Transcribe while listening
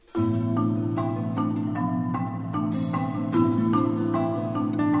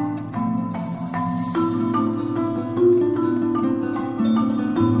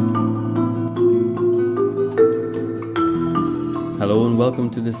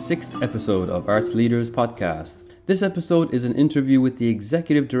welcome to the 6th episode of Arts Leaders Podcast. This episode is an interview with the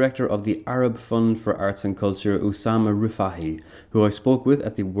Executive Director of the Arab Fund for Arts and Culture, Oussama Rifahi, who I spoke with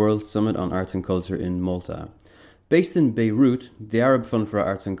at the World Summit on Arts and Culture in Malta. Based in Beirut, the Arab Fund for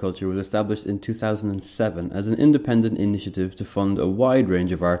Arts and Culture was established in 2007 as an independent initiative to fund a wide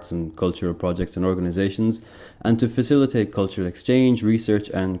range of arts and cultural projects and organisations, and to facilitate cultural exchange, research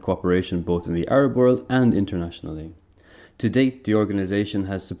and cooperation both in the Arab world and internationally. To date, the organisation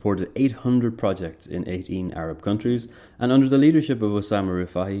has supported 800 projects in 18 Arab countries, and under the leadership of Oussama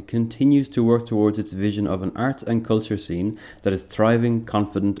Rifahi, continues to work towards its vision of an arts and culture scene that is thriving,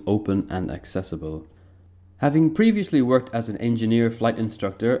 confident, open and accessible. Having previously worked as an engineer, flight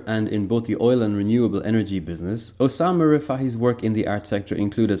instructor, and in both the oil and renewable energy business, Oussama Rifahi's work in the arts sector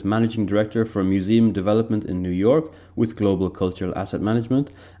include as Managing Director for Museum Development in New York with Global Cultural Asset Management,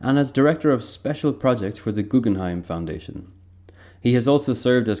 and as Director of Special Projects for the Guggenheim Foundation. He has also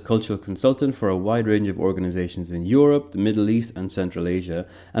served as cultural consultant for a wide range of organisations in Europe, the Middle East and Central Asia,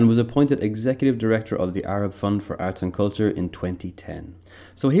 and was appointed Executive Director of the Arab Fund for Arts and Culture in 2010.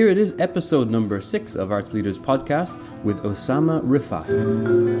 So here it is, episode number 6 of Arts Leaders Podcast with Oussama Rifahi.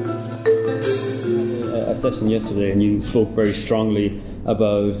 A session yesterday and you spoke very strongly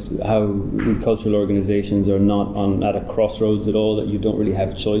about how cultural organisations are not at a crossroads at all, that you don't really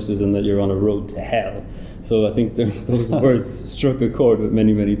have choices and that you're on a road to hell. So I think those words struck a chord with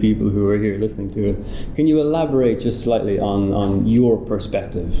many, many people who are here listening to it. Can you elaborate just slightly on your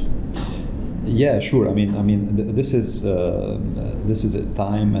perspective? Yeah, sure. I mean, this is a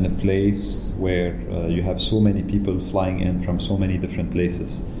time and a place where you have so many people flying in from so many different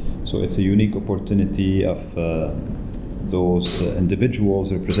places. So it's a unique opportunity of those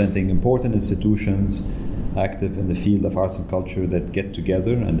individuals representing important institutions active in the field of arts and culture that get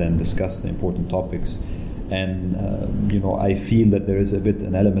together and then discuss the important topics. And I feel that there is a bit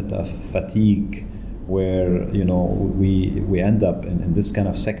an element of fatigue where we end up in this kind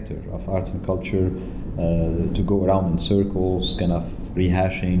of sector of arts and culture to go around in circles, kind of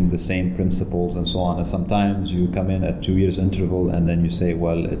rehashing the same principles and so on. And sometimes you come in at 2 years interval and then you say,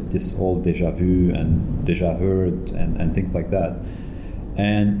 well, this all déjà vu and déjà heard and things like that.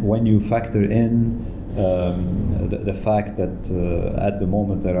 And when you factor in the fact that at the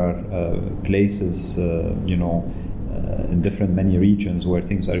moment there are places, in different many regions where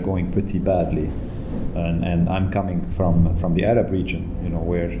things are going pretty badly. And I'm coming from the Arab region,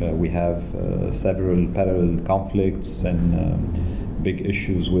 where we have several parallel conflicts and big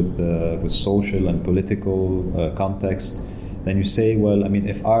issues with social and political context. Then you say, well, I mean,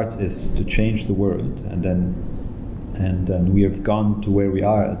 if art is to change the world, and then we have gone to where we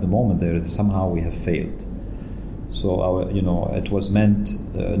are at the moment, there somehow we have failed. So it was meant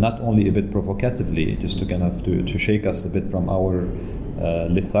not only a bit provocatively, just to kind of to shake us a bit from our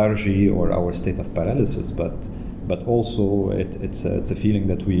lethargy or our state of paralysis, but also it's a feeling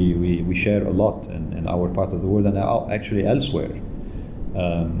that we share a lot in our part of the world and actually elsewhere.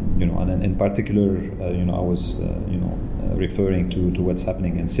 And in particular, I was referring to what's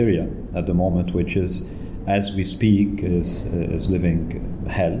happening in Syria at the moment, which is, as we speak, is living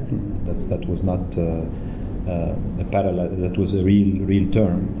hell. That was not a parallel. That was a real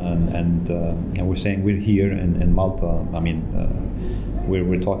term, and we're saying we're here in Malta. I mean,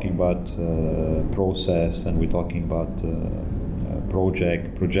 we're talking about process, and we're talking about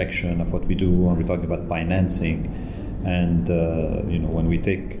projection of what we do, and we're talking about financing, and when we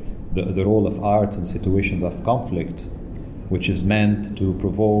take the role of arts in situations of conflict, which is meant to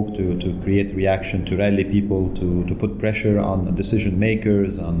provoke, to create reaction, to rally people, to put pressure on decision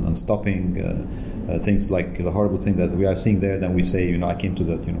makers, on stopping things like the horrible thing that we are seeing there. Then we say, I came to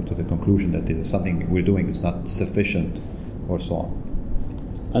the conclusion that something we're doing is not sufficient, or so on.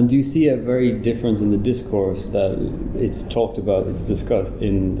 And do you see a very difference in the discourse that it's talked about, it's discussed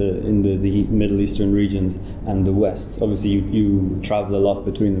in the Middle Eastern regions and the West? Obviously, you travel a lot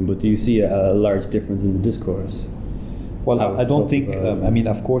between them, but do you see a large difference in the discourse? Well, I don't think,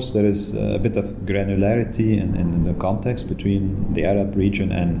 of course there is a bit of granularity in the context between the Arab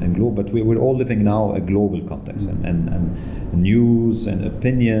region and globe, but we're all living now a global context, and news and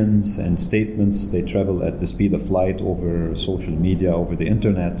opinions and statements, they travel at the speed of light over social media, over the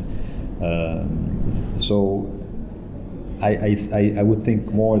internet. So I would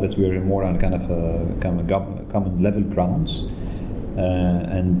think more that we're more on kind of common level grounds,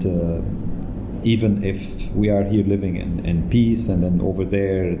 even if we are here living in peace, and then over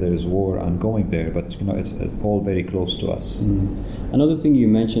there is war ongoing there, but it's all very close to us. Another thing you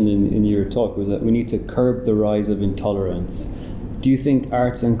mentioned in your talk was that we need to curb the rise of intolerance. Do you think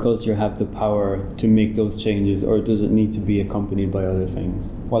arts and culture have the power to make those changes, or does it need to be accompanied by other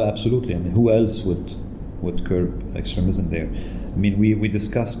things? Well, absolutely. I mean, who else would curb extremism there? I mean, we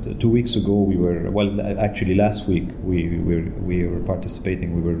discussed 2 weeks ago. Actually last week we were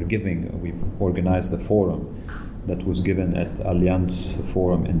participating. We organized a forum that was given at Allianz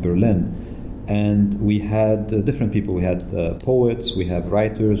Forum in Berlin, and we had different people. We had poets, we had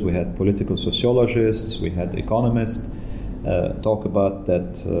writers, we had political sociologists, we had economists talk about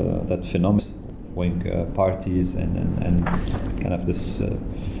that phenomenon, parties and kind of this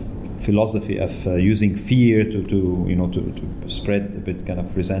philosophy of using fear to spread a bit kind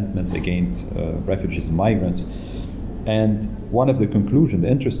of resentments against refugees and migrants. And one of the conclusions, the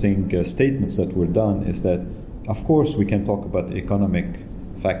interesting statements that were done is that, of course, we can talk about economic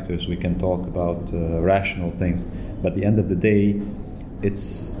factors, we can talk about rational things, but at the end of the day,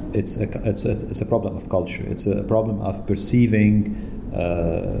 it's a problem of culture. It's a problem of perceiving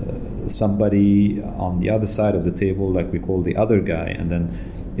somebody on the other side of the table, like we call the other guy, and then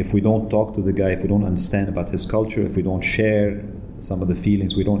if we don't talk to the guy, if we don't understand about his culture, if we don't share some of the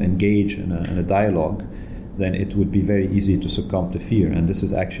feelings, we don't engage in a dialogue, then it would be very easy to succumb to fear. And this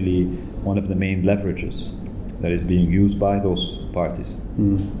is actually one of the main leverages that is being used by those parties.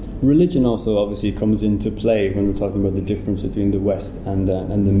 Religion also obviously comes into play when we're talking about the difference between the West and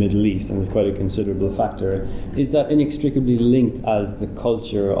the Middle East, and it's quite a considerable factor. Is that inextricably linked as the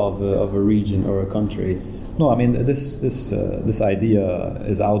culture of a region or a country? No, I mean this idea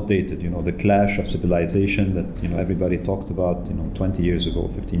is outdated. The clash of civilization that everybody talked about 20 years ago,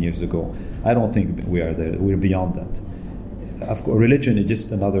 15 years ago. I don't think we are there. We're beyond that. Of course, religion is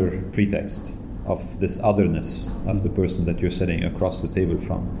just another pretext of this otherness of the person that you're sitting across the table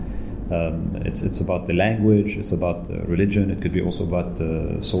from. It's about the language, it's about religion, it could be also about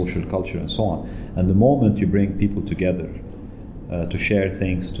social culture and so on. And the moment you bring people together to share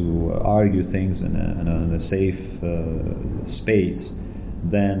things, to argue things in a safe space,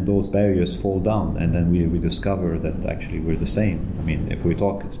 then those barriers fall down, and then we discover that actually we're the same. I mean, if we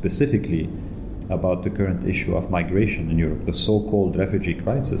talk specifically about the current issue of migration in Europe, the so-called refugee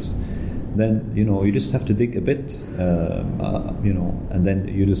crisis, then you just have to dig a bit, and then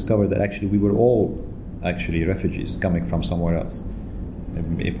you discover that actually we were all actually refugees coming from somewhere else.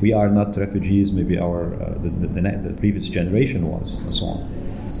 If we are not refugees, maybe the previous generation was, and so on.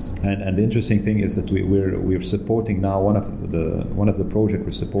 And the interesting thing is that we're supporting now one of the projects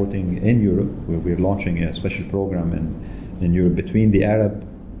we're supporting in Europe. We're launching a special program in Europe between the Arab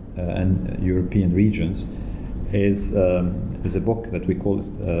and European regions. Is a book that we call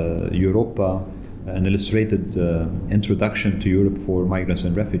Europa, an illustrated introduction to Europe for migrants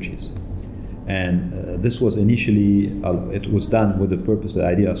and refugees. And this was initially, it was done with the purpose, the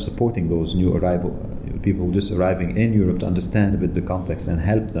idea of supporting those new people who are just arriving in Europe to understand a bit the context and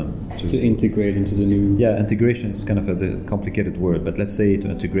help them to integrate into the new... Yeah, integration is kind of a complicated word, but let's say to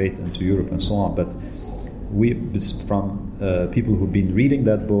integrate into Europe and so on. But from people who've been reading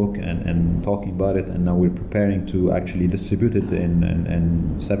that book and talking about it, and now we're preparing to actually distribute it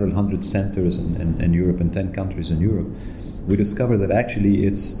in several hundred centers in Europe, in 10 countries in Europe, we discovered that actually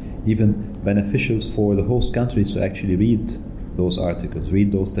it's even beneficial for the host countries to actually read those articles,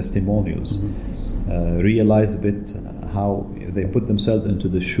 read those testimonials, realize a bit how they put themselves into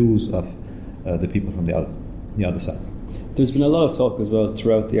the shoes of the people from the other side. There's been a lot of talk as well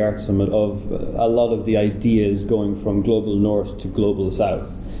throughout the Arts Summit of a lot of the ideas going from global north to global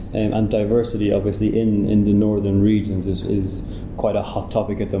south, and diversity obviously in the northern regions is quite a hot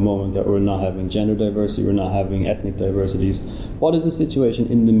topic at the moment, that we're not having gender diversity, we're not having ethnic diversities. What is the situation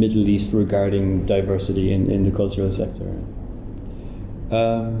in the Middle East regarding diversity in the cultural sector?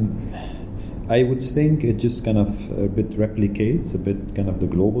 I would think it just kind of a bit replicates a bit kind of the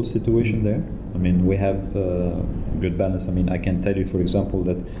global situation there. I mean, we have a good balance. I mean, I can tell you, for example,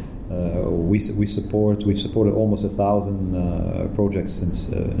 that we've supported almost 1,000 projects since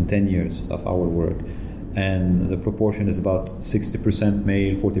in 10 years of our work, and the proportion is about 60%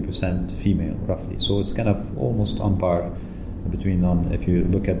 male, 40% female, roughly. So it's kind of almost on par between if you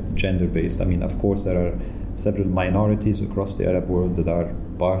look at gender-based. I mean, of course, there are several minorities across the Arab world that are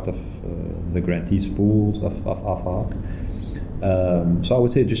part of the grantees pools of AFAC. So I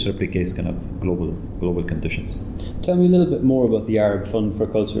would say it just replicates kind of global conditions. Tell me a little bit more about the Arab Fund for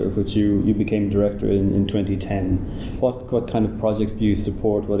Culture, of which you became director in 2010. What kind of projects do you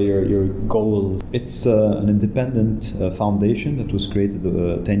support? What are your goals? It's an independent foundation that was created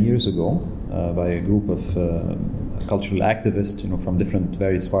 10 years ago by a group of cultural activists, from different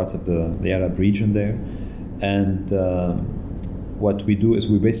various parts of the Arab region there, and what we do is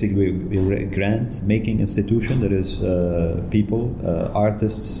we're a grant making institution. That is people,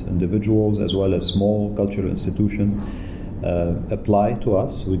 artists, individuals, as well as small cultural institutions apply to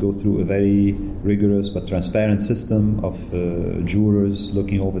us. We go through a very rigorous but transparent system of jurors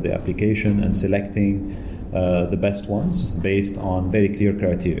looking over the application and selecting the best ones based on very clear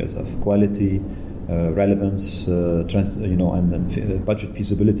criteria of quality, relevance, and budget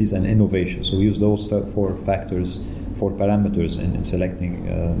feasibilities and innovation. So we use those four parameters in selecting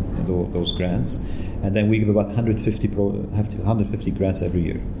those grants, and then we give about 150 grants every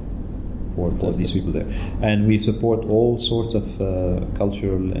year for these people there. And we support all sorts of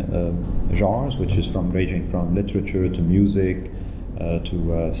cultural genres, which is ranging from literature to music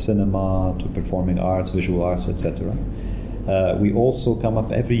to cinema to performing arts, visual arts, etc. We also come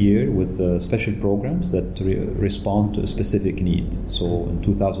up every year with special programs that respond to a specific need. So in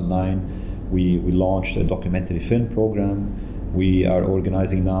 2009, we launched a documentary film program. We are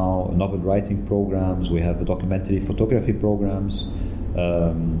organizing now novel writing programs. We have documentary photography programs,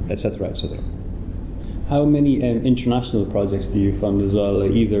 etc., etc. How many international projects do you fund as well?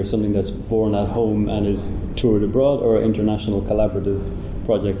 Like either something that's born at home and is toured abroad, or international collaborative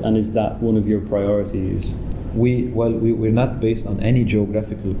projects? And is that one of your priorities? We're not based on any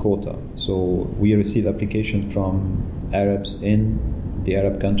geographical quota. So we receive applications from Arabs in the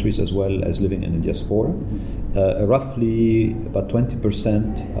Arab countries as well as living in the diaspora. Roughly about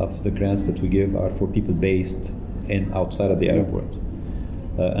 20% of the grants that we give are for people based outside of the Arab world.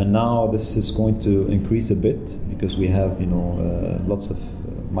 And now this is going to increase a bit because we have lots of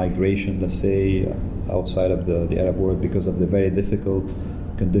migration, let's say, outside of the Arab world because of the very difficult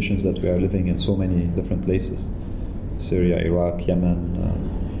conditions that we are living in so many different places: Syria, Iraq,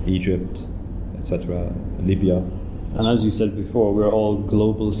 Yemen, Egypt, etc., Libya. And as you said before, we're all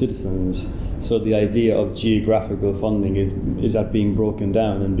global citizens. So the idea of geographical funding is that being broken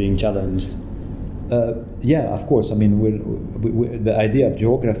down and being challenged? Yeah, of course. I mean, the idea of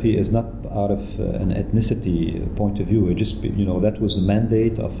geography is not out of an ethnicity point of view. It just, that was the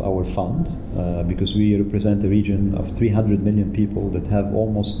mandate of our fund because we represent a region of 300 million people that have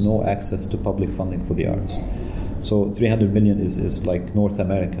almost no access to public funding for the arts. So 300 million is like North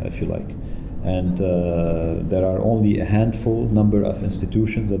America, if you like. And there are only a handful number of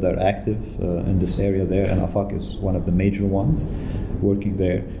institutions that are active in this area there, and AFAC is one of the major ones working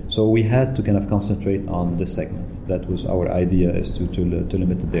there. So we had to kind of concentrate on this segment. That was our idea, is to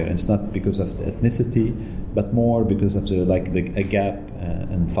limit it there. And it's not because of the ethnicity, but more because of a gap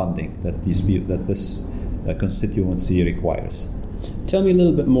in funding that this constituency requires. Tell me a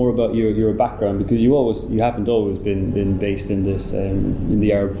little bit more about your background, because you haven't always been based in this in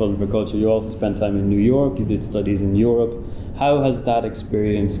the Arab Fund for Culture. You also spent time in New York. You did studies in Europe. How has that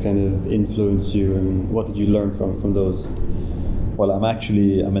experience kind of influenced you, and what did you learn from those? Well, I'm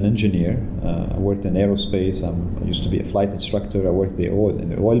an engineer. I worked in aerospace. I used to be a flight instructor. I worked in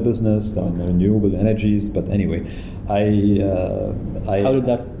the oil business, in renewable energies. But anyway, how did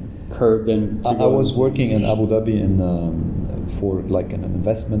that curve then? I was working in Abu Dhabi for like an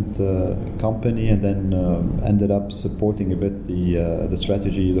investment company, and then ended up supporting a bit the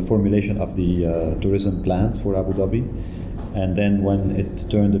strategy, the formulation of the tourism plans for Abu Dhabi. And then when it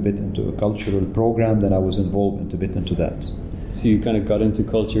turned a bit into a cultural program, then I was involved a bit into that. So you kind of got into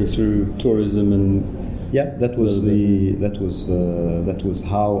culture through tourism, and yeah, that was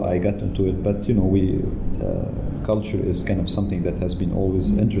how I got into it. But culture is kind of something that has been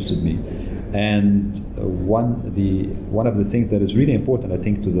always interested me. And one of the things that is really important, I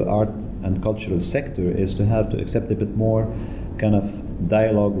think, to the art and cultural sector is to accept a bit more kind of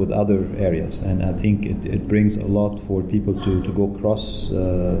dialogue with other areas. And I think it brings a lot for people to go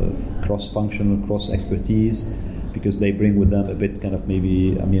cross-functional, cross-expertise, because they bring with them a bit kind of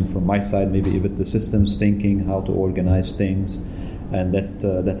from my side, maybe a bit the systems thinking, how to organize things. And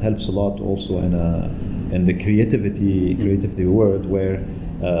that helps a lot also in the creativity world, where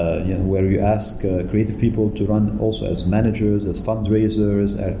you ask creative people to run also as managers, as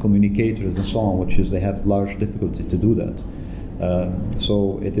fundraisers, as communicators, and so on, which is they have large difficulties to do that.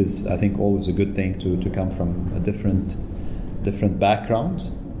 So it is, I think, always a good thing to come from a different background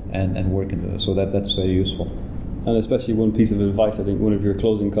and work in so that's very useful. And especially one piece of advice, I think one of your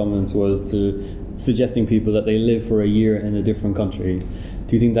closing comments was suggesting people that they live for a year in a different country.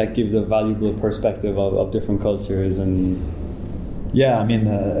 Do you think that gives a valuable perspective of different cultures? And yeah,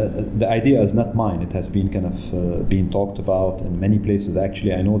 the idea is not mine. It has been kind of been talked about in many places.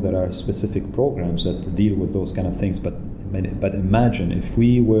 Actually, I know there are specific programs that deal with those kind of things. But imagine if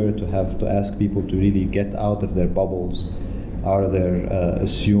we were to have to ask people to really get out of their bubbles, out of their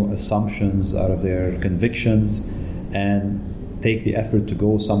assumptions, out of their convictions, and take the effort to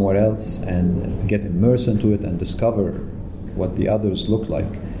go somewhere else and get immersed into it and discover what the others look like,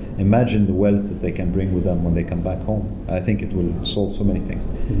 imagine the wealth that they can bring with them when they come back home. I think it will solve so many things.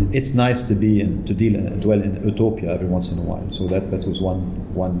 Mm-hmm. It's nice to be and to dwell in utopia every once in a while. So that was one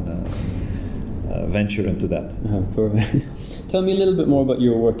venture into that. Perfect. Tell me a little bit more about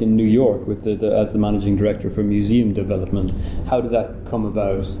your work in New York with as the managing director for museum development. How did that come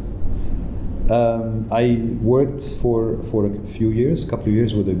about? I worked for a few years, a couple of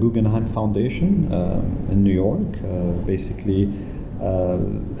years, with the Guggenheim Foundation in New York. Basically,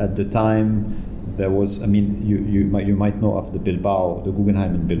 at the time, there was, I mean, you might know of the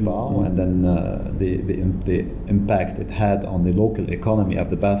Guggenheim in Bilbao, mm-hmm. and then the impact it had on the local economy of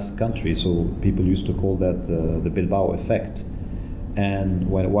the Basque Country. So people used to call that the Bilbao effect. And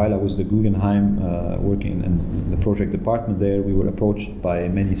while I was the Guggenheim working in the project department there, we were approached by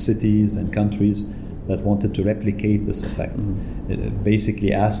many cities and countries that wanted to replicate this effect, mm-hmm.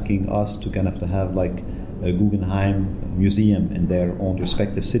 Basically asking us to kind of to have like a Guggenheim museum in their own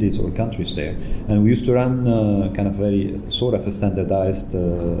respective cities or countries there. And we used to run kind of very sort of a standardized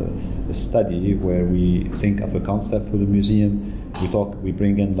study where we think of a concept for the museum. We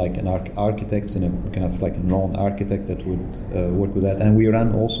bring in like an architects and a kind of like a known architect that would work with that. And we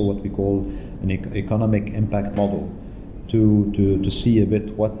run also what we call an economic impact model to see a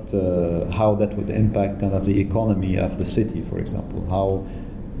bit how that would impact kind of the economy of the city, for example.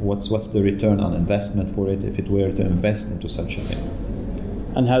 What's the return on investment for it if it were to invest into such a thing?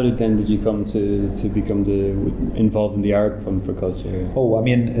 And how did you come to become involved in the Arab Fund for Culture? Oh, I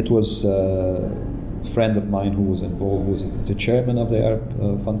mean, it was a friend of mine who was involved, who was the chairman of the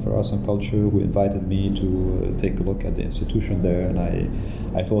Arab Fund for Arts and Culture, who invited me to take a look at the institution there, and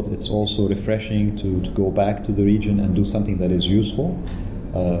I thought it's also refreshing to go back to the region and do something that is useful.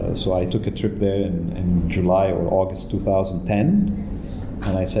 So I took a trip there in July or August 2010.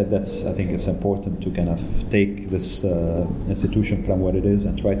 And I said I think it's important to kind of take this institution from what it is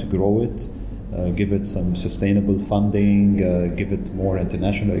and try to grow it, give it some sustainable funding, give it more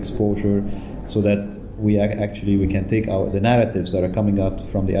international exposure, so that we can take the narratives that are coming out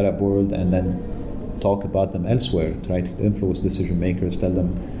from the Arab world and then talk about them elsewhere, try to influence decision makers, tell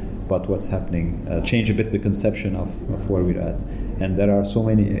them about what's happening, change a bit the conception of where we're at. And there are so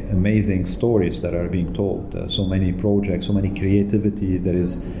many amazing stories that are being told, so many projects, so many creativity that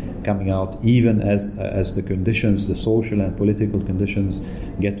is coming out, even as the conditions, the social and political conditions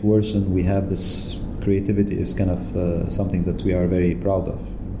get worse, and we have this creativity is kind of something that we are very proud of.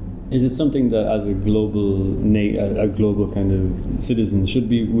 Is it something that, as a global kind of citizen, should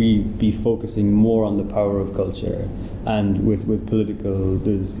we be focusing more on the power of culture? And with political,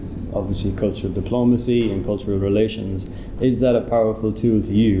 there's obviously cultural diplomacy and cultural relations. Is that a powerful tool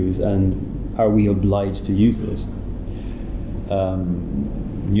to use, and are we obliged to use it? I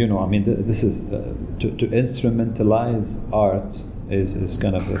mean, this is to instrumentalize art is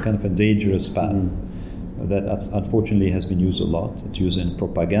kind of a dangerous path. That unfortunately has been used a lot. It's used in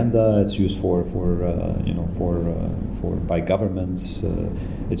propaganda. It's used for by governments.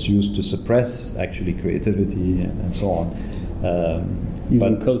 It's used to suppress actually creativity and so on.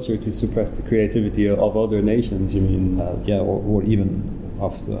 Using culture to suppress the creativity of other nations. You mean? Or even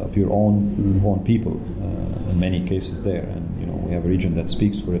of your own people. In many cases there, and we have a region that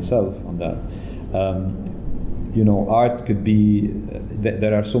speaks for itself on that. Art could be.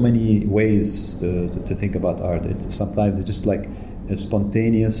 There are so many ways to think about art. It's sometimes just like a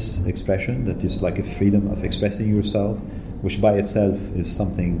spontaneous expression, that is like a freedom of expressing yourself, which by itself is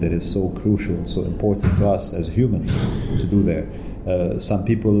something that is so crucial, so important to us as humans to do there. Some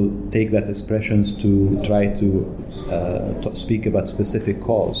people take that expressions to try to speak about specific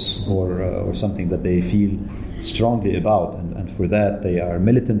cause or something that they feel strongly about, and for that they are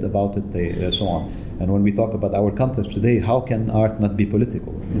militant about it, so on. And when we talk about our context today, how can art not be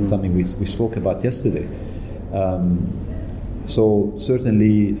political? It's something we spoke about yesterday. So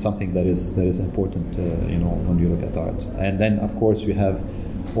certainly something that is important, when you look at art. And then, of course, you have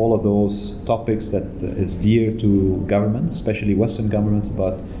all of those topics that is dear to governments, especially Western governments,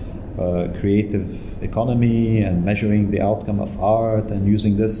 about creative economy and measuring the outcome of art and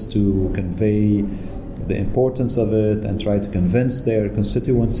using this to convey the importance of it and try to convince their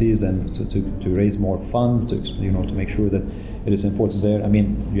constituencies and to raise more funds to make sure that it is important there. I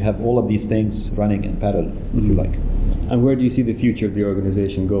mean, you have all of these things running in parallel, if you like. And where do you see the future of the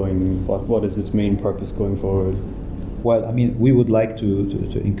organization going? What is its main purpose going forward? Well, I mean, we would like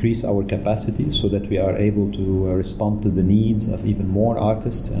to increase our capacity so that we are able to respond to the needs of even more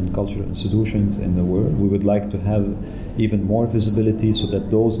artists and cultural institutions in the world. We would like to have even more visibility so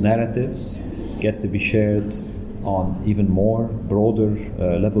that those narratives get to be shared on even more broader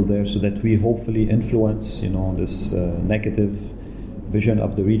level there, so that we hopefully influence, this negative vision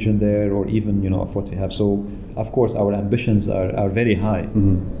of the region there, or even, of what we have. So, of course, our ambitions are very high,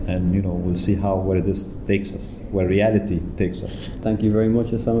 and, we'll see where this takes us, where reality takes us. Thank you very much,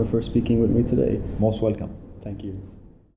 Oussama, for speaking with me today. Most welcome. Thank you.